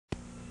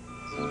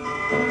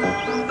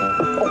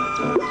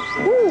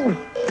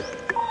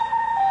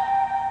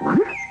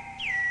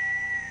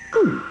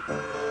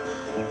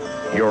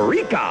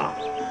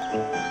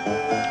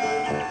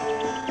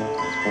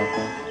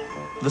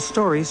The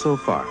story so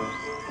far.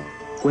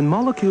 When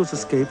molecules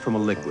escape from a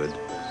liquid,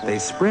 they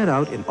spread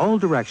out in all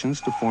directions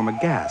to form a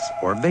gas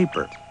or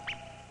vapor.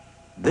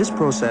 This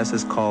process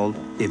is called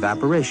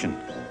evaporation,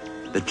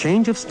 the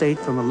change of state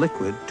from a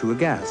liquid to a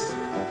gas.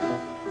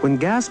 When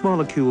gas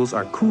molecules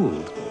are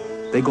cooled,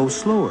 they go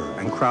slower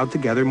and crowd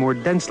together more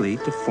densely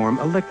to form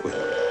a liquid.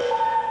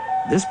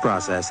 This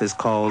process is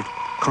called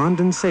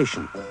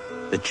condensation,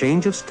 the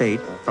change of state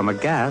from a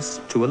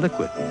gas to a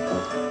liquid.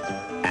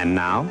 And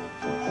now,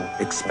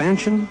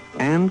 expansion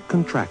and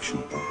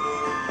contraction.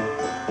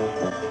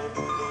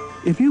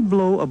 If you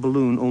blow a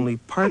balloon only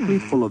partly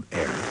full of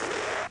air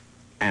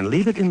and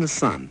leave it in the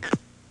sun,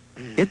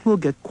 it will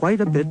get quite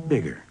a bit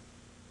bigger.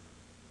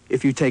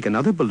 If you take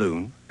another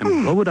balloon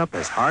and blow it up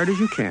as hard as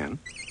you can,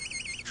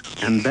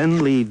 and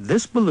then leave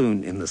this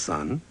balloon in the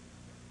sun,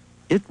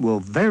 it will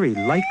very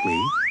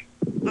likely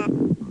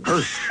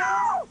burst.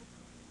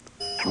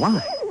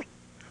 Why?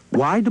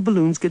 Why do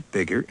balloons get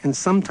bigger and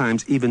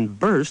sometimes even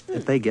burst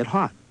if they get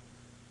hot?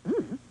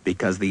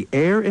 Because the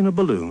air in a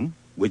balloon,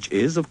 which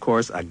is, of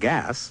course, a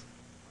gas,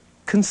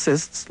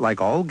 consists, like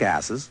all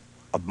gases,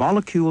 of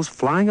molecules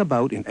flying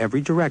about in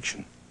every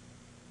direction.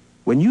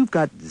 When you've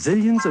got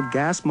zillions of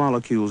gas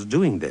molecules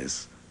doing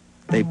this,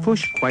 they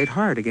push quite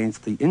hard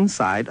against the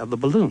inside of the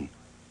balloon.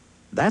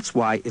 That's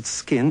why its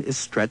skin is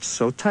stretched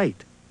so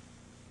tight.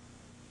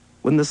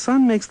 When the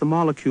sun makes the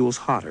molecules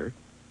hotter,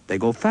 they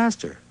go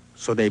faster,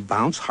 so they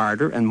bounce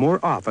harder and more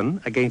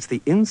often against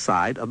the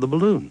inside of the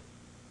balloon.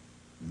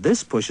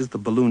 This pushes the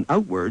balloon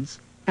outwards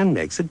and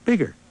makes it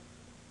bigger.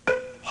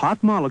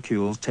 Hot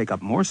molecules take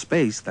up more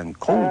space than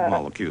cold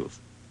molecules.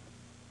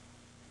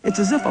 It's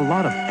as if a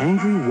lot of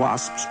angry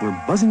wasps were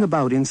buzzing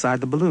about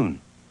inside the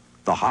balloon.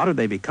 The hotter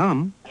they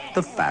become,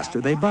 the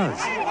faster they buzz.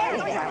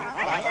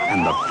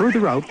 And the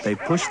further out they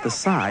push the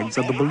sides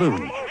of the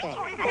balloon.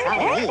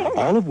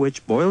 All of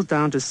which boils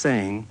down to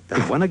saying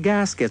that when a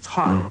gas gets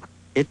hot,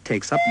 it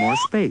takes up more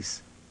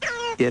space.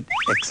 It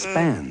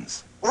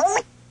expands.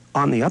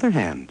 On the other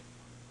hand,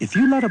 if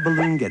you let a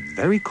balloon get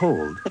very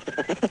cold,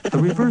 the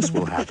reverse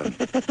will happen.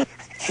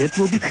 It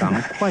will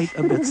become quite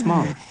a bit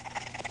smaller.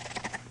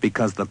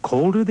 Because the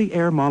colder the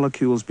air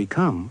molecules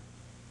become,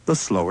 the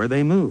slower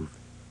they move.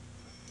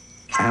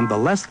 And the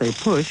less they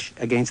push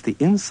against the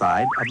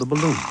inside of the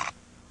balloon,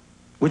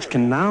 which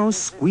can now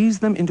squeeze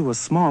them into a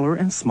smaller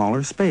and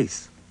smaller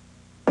space.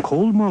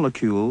 Cold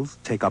molecules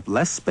take up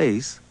less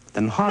space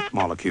than hot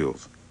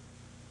molecules.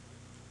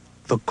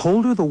 The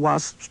colder the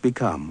wasps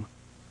become,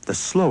 the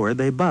slower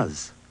they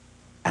buzz,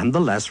 and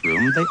the less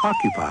room they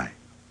occupy.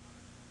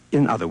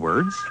 In other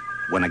words,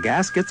 when a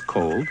gas gets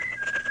cold,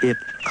 it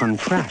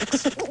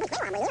contracts.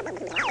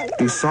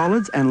 Do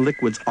solids and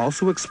liquids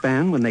also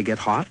expand when they get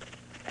hot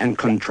and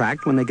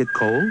contract when they get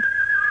cold?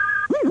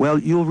 Well,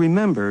 you'll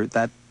remember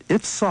that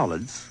if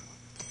solids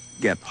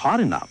get hot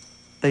enough,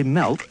 they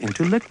melt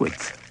into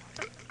liquids.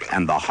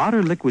 And the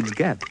hotter liquids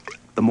get,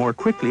 the more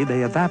quickly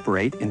they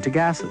evaporate into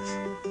gases.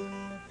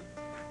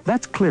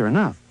 That's clear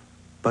enough.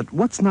 But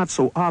what's not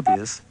so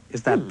obvious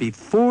is that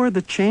before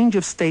the change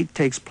of state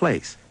takes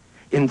place,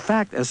 in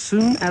fact, as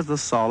soon as the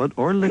solid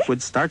or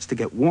liquid starts to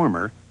get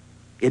warmer,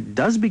 it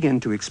does begin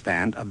to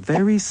expand a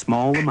very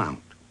small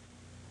amount.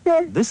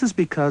 This is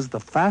because the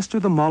faster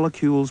the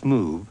molecules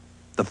move,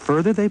 the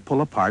further they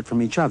pull apart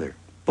from each other,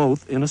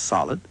 both in a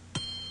solid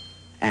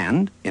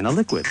and in a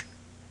liquid.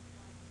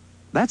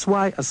 That's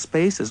why a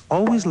space is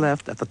always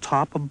left at the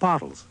top of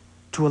bottles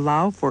to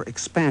allow for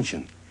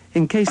expansion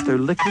in case their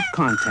liquid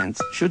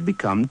contents should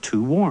become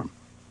too warm.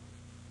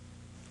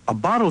 A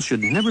bottle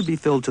should never be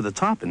filled to the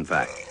top, in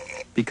fact,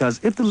 because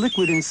if the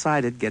liquid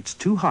inside it gets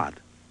too hot,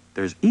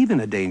 there's even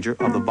a danger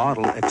of the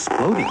bottle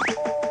exploding.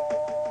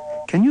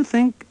 Can you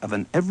think of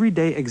an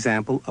everyday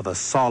example of a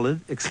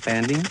solid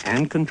expanding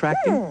and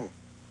contracting?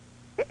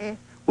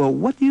 Well,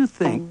 what do you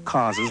think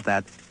causes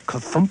that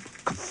ka-thump,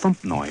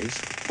 ka-thump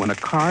noise when a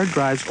car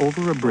drives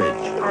over a bridge?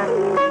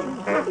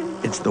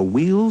 It's the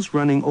wheels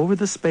running over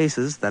the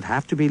spaces that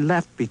have to be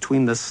left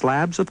between the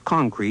slabs of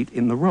concrete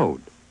in the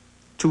road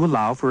to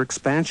allow for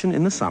expansion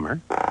in the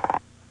summer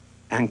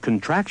and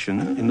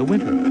contraction in the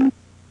winter.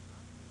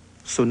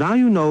 So now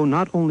you know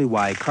not only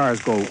why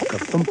cars go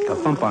ka-thump,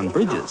 ka-thump on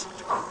bridges,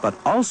 but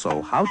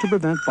also how to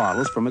prevent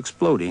bottles from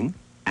exploding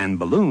and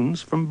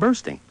balloons from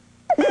bursting.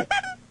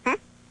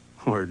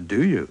 Or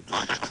do you?